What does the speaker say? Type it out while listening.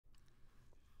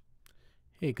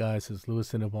Hey guys, it's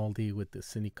Louis Inibaldi with the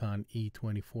SiniCon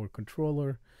E24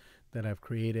 controller that I've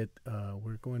created.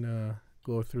 We're going to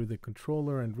go through the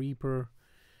controller and Reaper.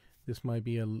 This might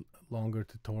be a longer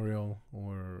tutorial,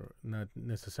 or not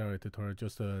necessarily a tutorial,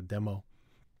 just a demo.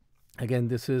 Again,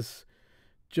 this is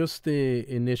just the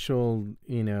initial,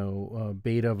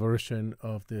 beta version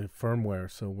of the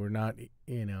firmware. So we're not,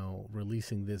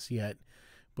 releasing this yet,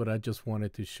 but I just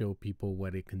wanted to show people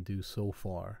what it can do so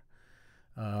far.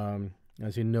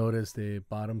 As you notice, the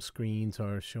bottom screens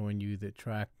are showing you the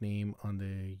track name on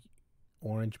the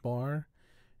orange bar,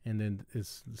 and then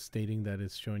it's stating that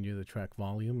it's showing you the track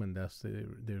volume, and that's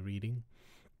the reading.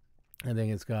 And then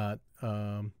it's got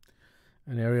an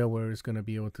area where it's going to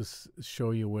be able to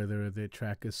show you whether the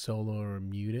track is solo or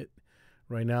muted.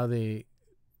 Right now, the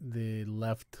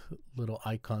left little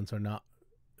icons are not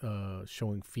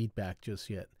showing feedback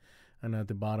just yet. And at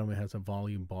the bottom, it has a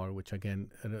volume bar, which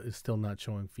again is still not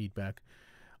showing feedback.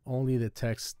 Only the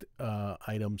text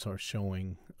items are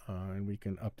showing, and we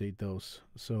can update those.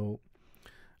 So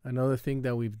another thing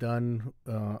that we've done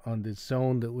on this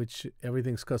zone, which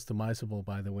everything's customizable,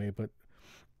 by the way, but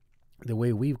the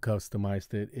way we've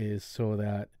customized it is so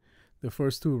that the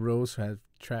first two rows have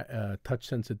touch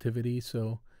sensitivity.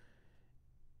 So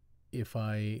if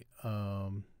I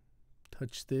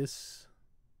touch this,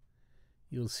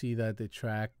 you'll see that the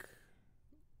track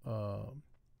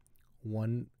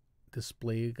 1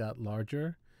 display got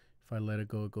larger. If I let it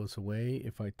go, it goes away.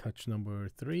 If I touch number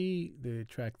 3, the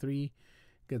track 3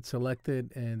 gets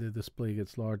selected and the display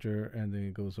gets larger, and then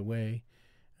it goes away.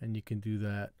 And you can do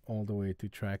that all the way to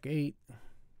track 8.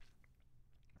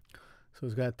 So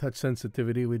it's got touch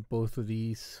sensitivity with both of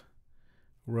these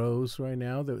rows right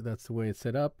now. That's the way it's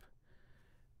set up.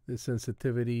 The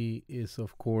sensitivity is,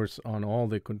 of course, on all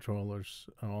the controllers,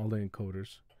 on all the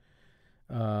encoders.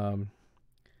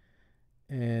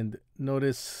 And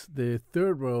notice the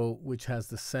third row, which has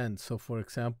the sense. So, for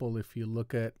example, if you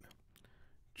look at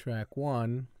track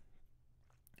 1,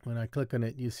 when I click on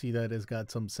it, you see that it's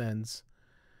got some sense.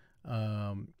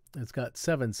 It's got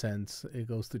 7 cents. It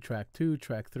goes to track 2,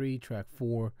 track 3, track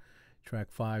 4,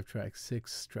 track 5, track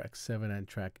 6, track 7, and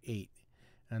track 8.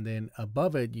 And then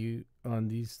above it, you on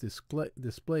these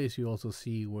displays, you also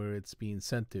see where it's being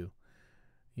sent to.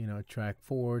 Track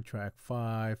 4, track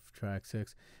 5, track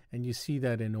 6. And you see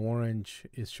that in orange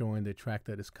is showing the track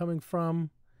that is coming from.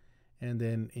 And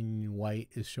then in white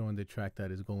is showing the track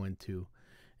that is going to.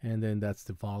 And then that's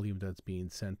the volume that's being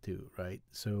sent to, right?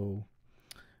 So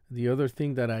the other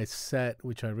thing that I set,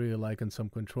 which I really like in some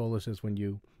controllers, is when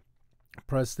you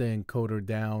press the encoder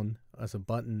down as a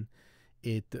button,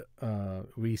 it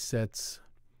resets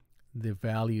the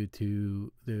value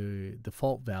to the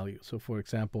default value. So for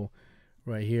example,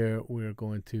 right here, we're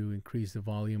going to increase the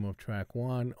volume of track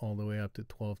 1 all the way up to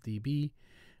 12 dB.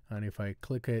 And if I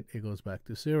click it, it goes back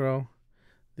to 0.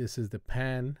 This is the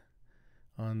pan.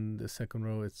 On the second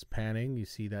row, it's panning. You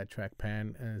see that track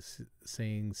pan as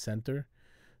saying center.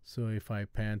 So if I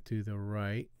pan to the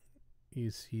right,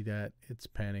 you see that it's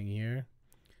panning here.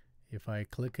 If I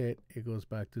click it, it goes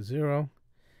back to 0.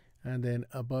 And then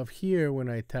above here, when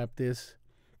I tap this,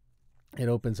 it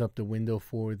opens up the window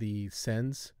for the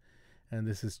sends. And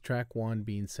this is track 1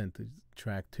 being sent to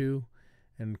track 2.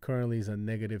 And currently is a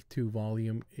 -2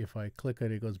 volume. If I click it,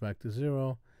 it goes back to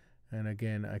 0. And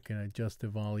again, I can adjust the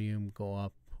volume, go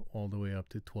up all the way up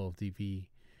to 12 dB,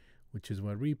 which is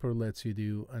what Reaper lets you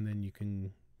do. And then you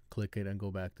can click it and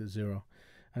go back to 0.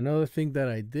 Another thing that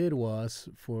I did was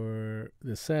for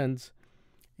the sends,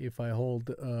 if I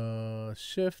hold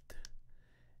shift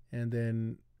and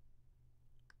then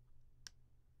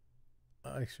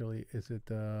actually, is it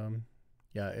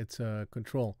yeah, it's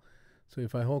control. So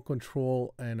if I hold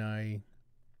control and I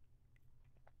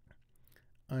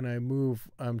move,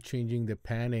 I'm changing the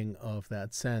panning of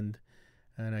that send.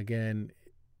 And again,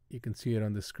 you can see it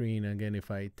on the screen. Again, if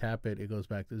I tap it, it goes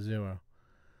back to 0.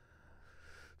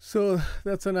 So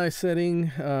that's a nice setting.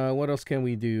 What else can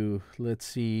we do? Let's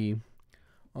see.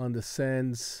 On the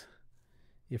sends,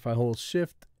 if I hold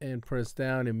shift and press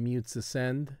down, it mutes the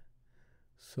send.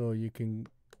 So you can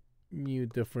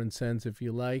mute different sends if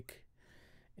you like.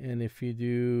 And if you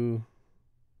do,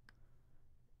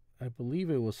 I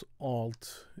believe it was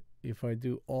Alt. If I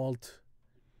do Alt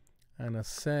and a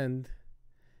send,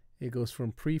 it goes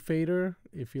from pre-fader.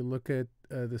 If you look at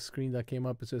the screen that came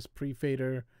up, it says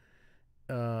pre-fader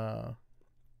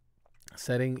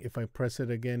setting. If I press it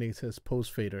again, it says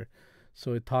post-fader.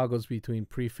 So it toggles between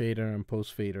pre-fader and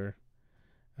post-fader,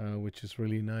 which is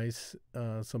really nice.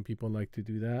 Some people like to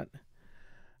do that.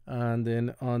 And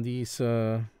then on these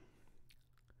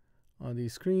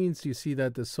screens, you see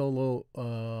that the solo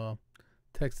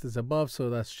text is above, so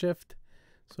that's shift.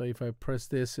 So if I press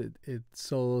this, it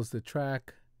solos the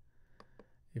track.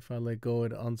 If I let go,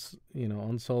 it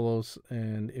unsolos.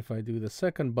 And if I do the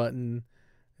second button,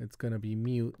 it's gonna be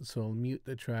mute. So I'll mute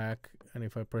the track, and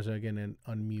if I press it again, it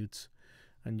unmutes.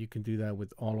 And you can do that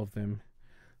with all of them.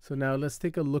 So now let's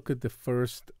take a look at the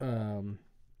first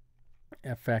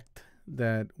effect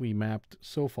that we mapped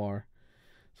so far.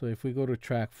 So if we go to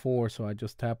track 4, so I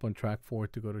just tap on track 4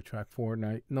 to go to track 4.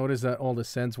 Now notice that all the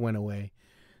sends went away.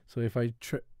 So if I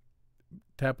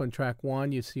tap on track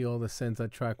 1, you see all the sends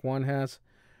that track 1 has.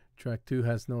 Track 2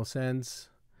 has no sends.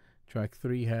 Track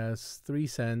 3 has 3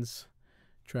 sends.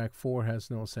 Track 4 has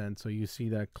no sends. So you see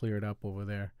that cleared up over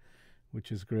there,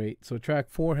 which is great. So track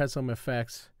 4 has some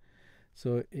effects.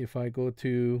 So if I go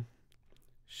to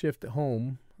shift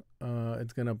home,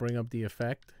 it's gonna bring up the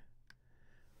effect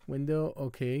window.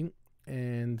 Okay,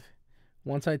 and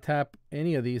once I tap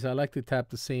any of these, I like to tap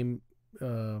the same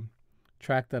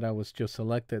track that I was just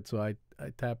selected. So I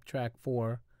tap track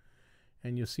 4,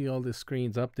 and you'll see all the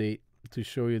screens update to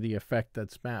show you the effect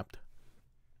that's mapped.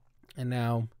 And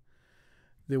now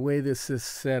the way this is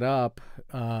set up,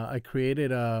 I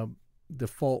created a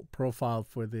default profile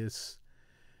for this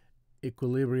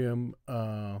equilibrium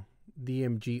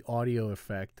DMG audio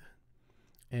effect,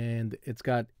 and it's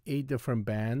got 8 different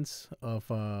bands of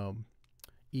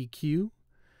EQ,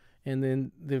 and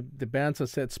then the bands are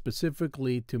set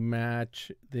specifically to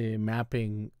match the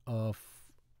mapping of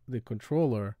the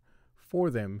controller for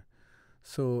them.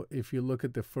 So if you look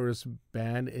at the first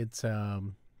band, it's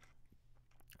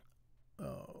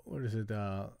what is it,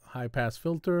 high pass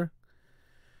filter,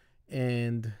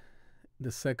 and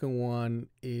the second one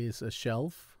is a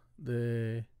shelf.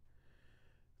 The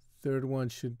third one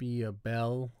should be a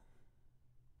bell.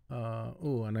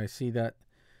 Oh, and I see that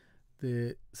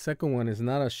the second one is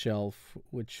not a shelf,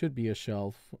 which should be a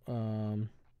shelf. And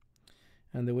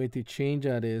the way to change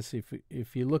that is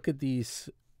if you look at these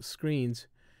screens,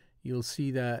 you'll see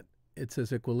that it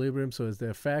says equilibrium, so it's the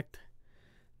effect.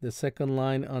 The second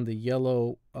line on the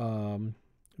yellow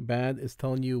band is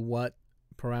telling you what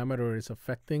parameter is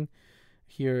affecting.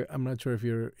 Here, I'm not sure if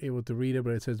you're able to read it,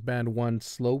 but it says band 1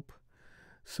 slope.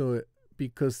 So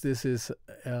because this is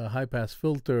a high pass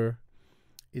filter,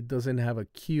 it doesn't have a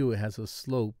Q, it has a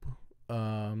slope.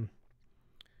 And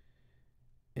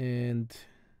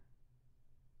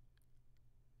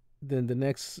then the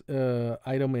next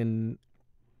item in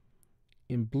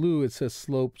blue, it says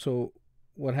slope. So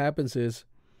what happens is,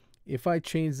 if I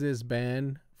change this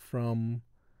band from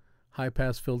high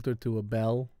pass filter to a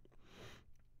bell,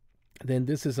 then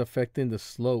this is affecting the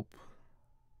slope.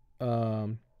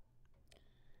 And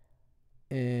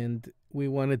we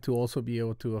wanted to also be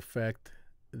able to affect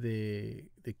the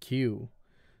Q.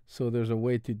 So there's a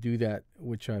way to do that,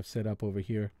 which I've set up over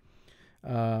here.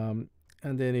 And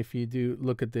then if you do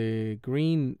look at the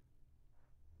green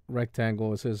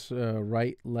rectangle, it says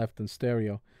right, left, and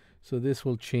stereo. So this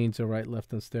will change the right,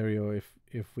 left, and stereo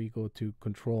if we go to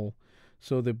control.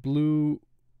 So the blue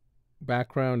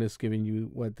background is giving you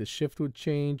what the shift would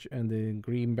change, and the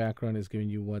green background is giving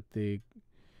you what the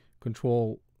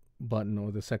control button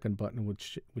or the second button would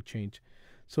change.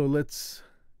 So let's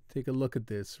take a look at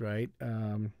this, right?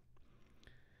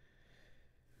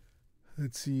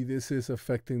 Let's see, this is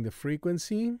affecting the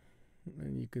frequency,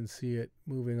 and you can see it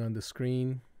moving on the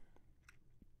screen.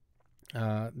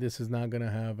 This is not going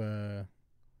to have a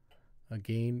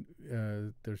gain.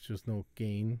 There's just no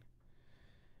gain.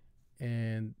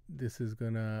 And this is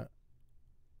gonna,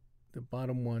 the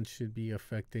bottom one should be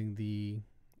affecting the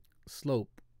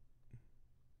slope.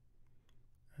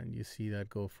 And you see that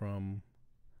go from,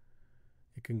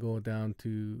 it can go down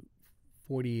to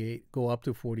 48, go up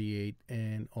to 48,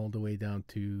 and all the way down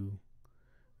to,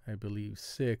 I believe,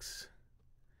 6.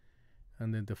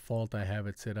 And the default I have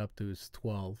it set up to is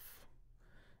 12.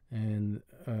 And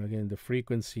again, the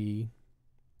frequency,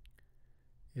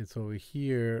 it's over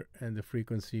here, and the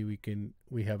frequency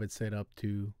we have it set up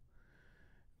to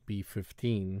be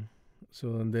 15.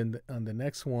 So and then on the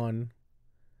next one,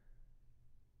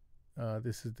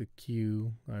 this is the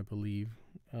Q, I believe.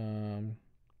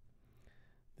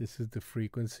 This is the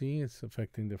frequency. It's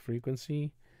affecting the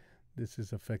frequency. This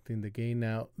is affecting the gain.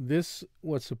 Now this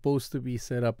was supposed to be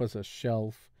set up as a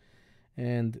shelf,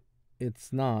 and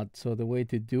it's not. So the way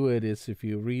to do it is, if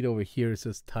you read over here, it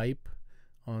says type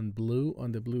on blue,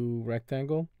 on the blue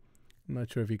rectangle. I'm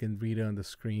not sure if you can read it on the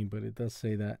screen, but it does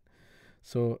say that.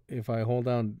 So if I hold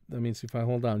down, that means if I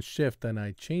hold down shift and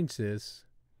I change this,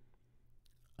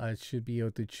 I should be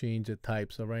able to change the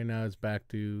type. So right now it's back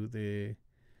to the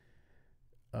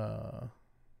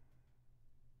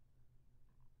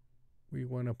we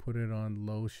want to put it on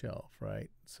low shelf, right?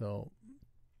 So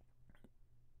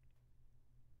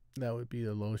that would be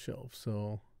the low shelf.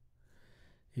 So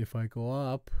if I go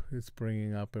up, it's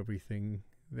bringing up everything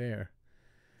there.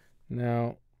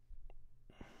 Now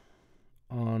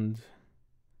on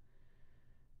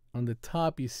the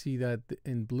top, you see that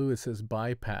in blue it says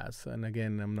bypass, and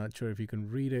again, I'm not sure if you can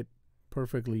read it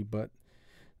perfectly, but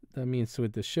that means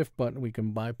with the shift button we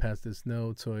can bypass this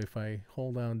node. So if I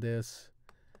hold down this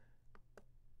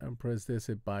and press this,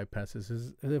 it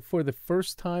bypasses. For the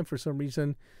first time, for some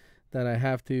reason, that I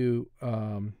have to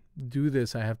do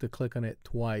this, I have to click on it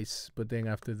twice, but then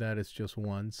after that it's just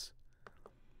once.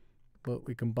 But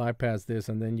we can bypass this,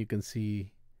 and then you can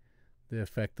see the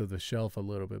effect of the shelf a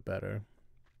little bit better.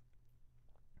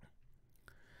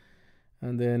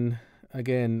 And then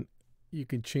again, you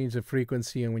can change the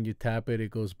frequency, and when you tap it,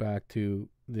 it goes back to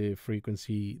the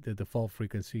frequency, the default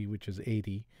frequency, which is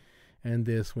 80. And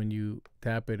this, when you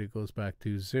tap it, it goes back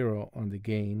to 0 on the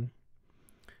gain.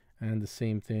 And the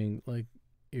same thing, like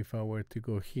if I were to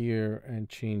go here and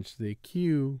change the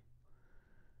Q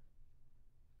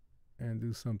and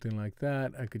do something like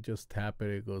that, I could just tap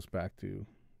it, it goes back to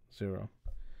 0.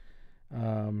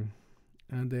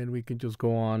 And then we can just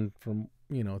go on from,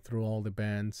 you know, through all the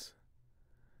bands.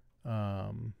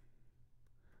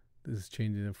 This is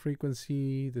changing the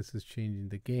frequency, this is changing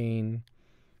the gain,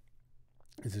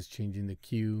 this is changing the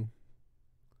Q.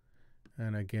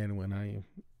 And again, when I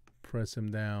press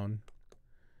him down,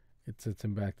 it sets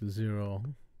him back to 0.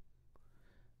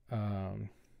 And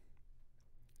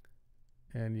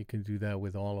you can do that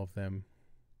with all of them.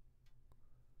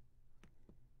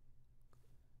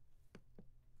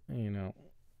 You know,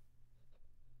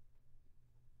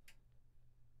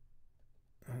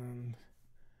 and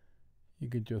you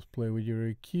could just play with your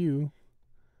EQ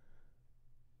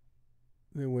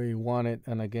the way you want it.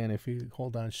 And again, if you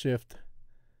hold down shift,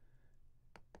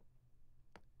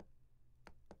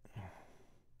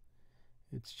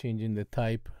 it's changing the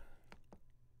type.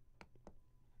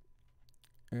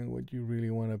 And what you really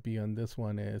want to be on this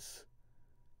one is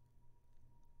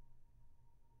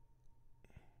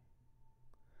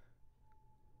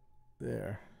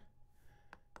there.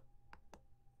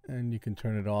 And you can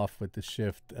turn it off with the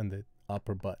shift and the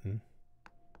upper button.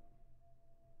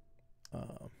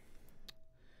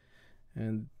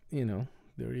 And you know,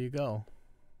 there you go.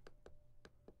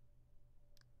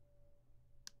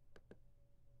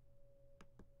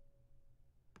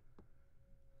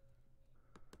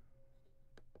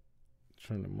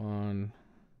 Turn them on,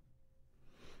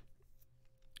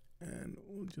 and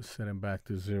we'll just set them back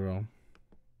to 0.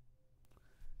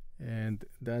 And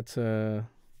that's a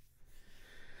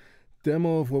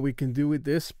demo of what we can do with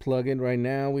this plugin right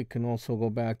now. We can also go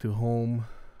back to home,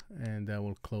 and that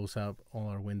will close out all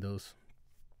our windows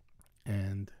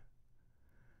and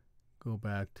go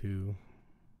back to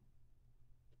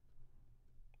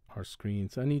our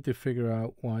screens. I need to figure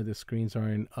out why the screens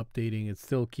aren't updating. It's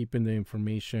still keeping the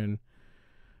information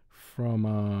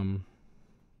from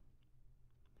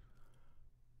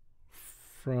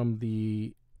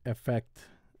the effect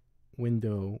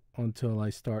window until I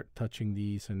start touching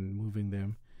these and moving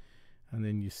them, and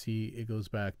then you see it goes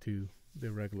back to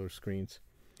the regular screens.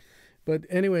 But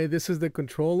anyway, this is the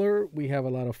controller. We have a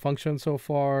lot of functions so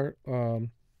far.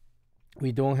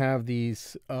 We don't have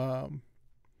these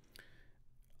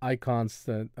icons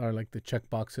that are like the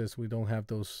checkboxes. We don't have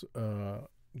those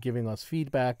giving us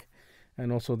feedback.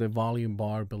 And also the volume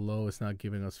bar below is not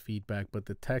giving us feedback, but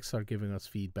the texts are giving us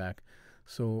feedback.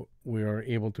 So we are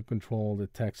able to control the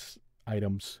text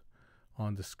items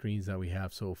on the screens that we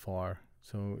have so far.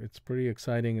 So it's pretty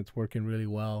exciting. It's working really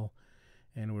well.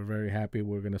 And we're very happy.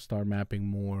 We're going to start mapping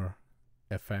more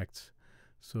effects.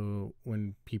 So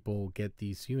when people get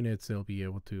these units, they'll be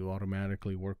able to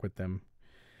automatically work with them.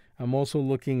 I'm also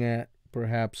looking at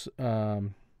perhaps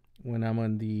when I'm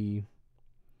on the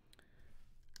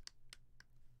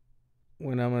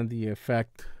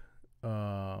effect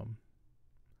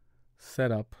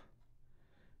setup,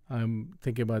 I'm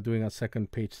thinking about doing a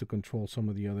second page to control some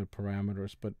of the other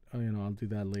parameters, but you know, I'll do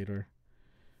that later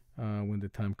when the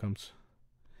time comes.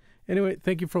 Anyway,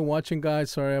 thank you for watching,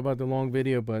 guys. Sorry about the long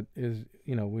video, but you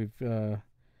know, we've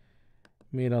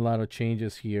made a lot of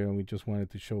changes here, and we just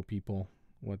wanted to show people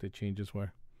what the changes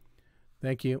were.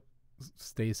 Thank you.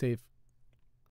 Stay safe.